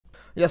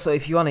Yeah, so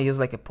if you want to use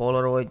like a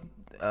Polaroid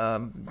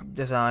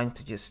design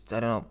to just, I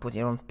don't know, put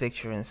your own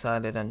picture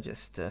inside it and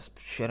just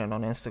share it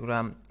on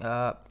Instagram,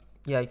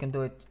 yeah, you can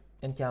do it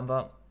in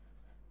Canva.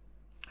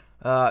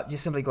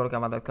 Just simply go to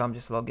canva.com,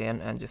 just log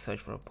in and just search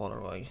for a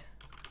Polaroid,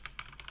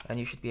 and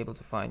you should be able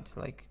to find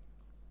like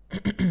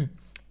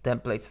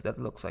templates that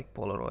looks like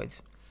Polaroids.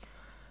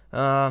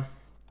 Uh,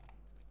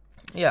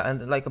 yeah,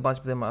 and like a bunch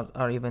of them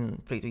are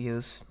even free to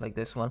use, like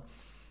this one.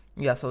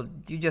 Yeah, so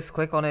you just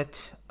click on it,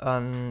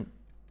 and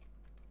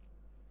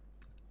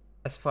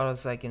as far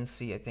as I can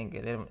see, I think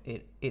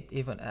it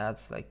even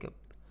adds like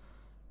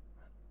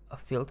a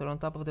filter on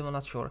top of them. I'm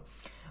not sure.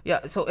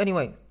 Yeah, so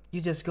anyway,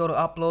 you just go to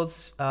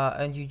uploads,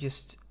 and you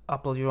just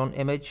upload your own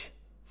image.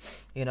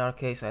 In our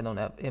case, I don't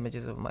have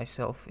images of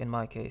myself. In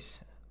my case,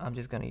 I'm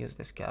just gonna use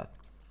this cat.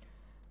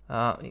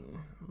 uh,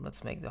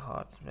 let's make the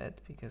heart red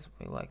because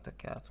we like the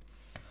cat.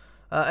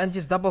 And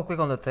just double click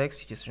on the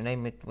text. You just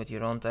rename it with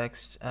your own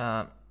text,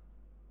 and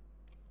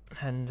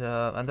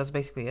that's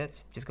basically it.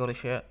 Just go to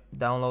share,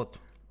 download.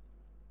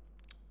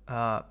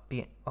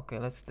 Okay,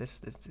 this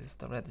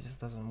the red just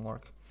doesn't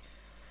work.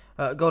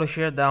 Go to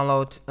share,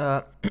 download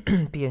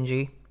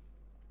PNG,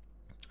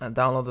 and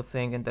download the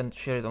thing, and then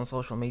share it on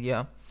social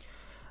media.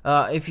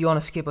 If you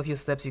want to skip a few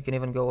steps, you can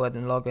even go ahead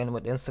and log in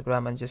with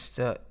Instagram and just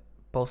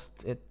post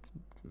it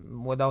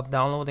without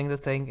downloading the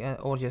thing,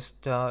 or just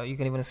you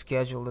can even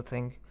schedule the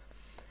thing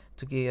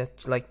to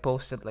get like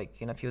posted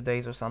like in a few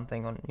days or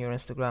something on your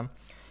Instagram.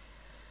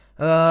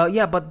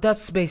 Yeah, but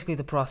that's basically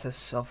the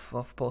process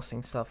of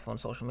posting stuff on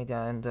social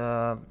media, and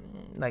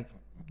like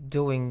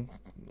doing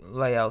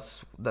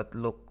layouts that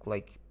look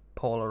like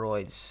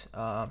Polaroids.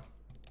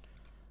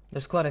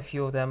 There's quite a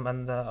few of them,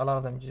 and a lot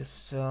of them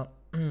just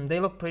they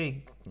look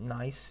pretty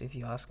nice if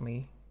you ask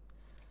me.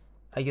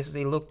 I guess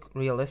they look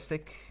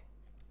realistic.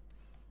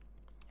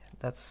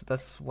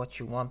 That's what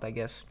you want, I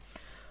guess.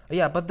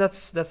 Yeah, but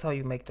that's how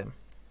you make them.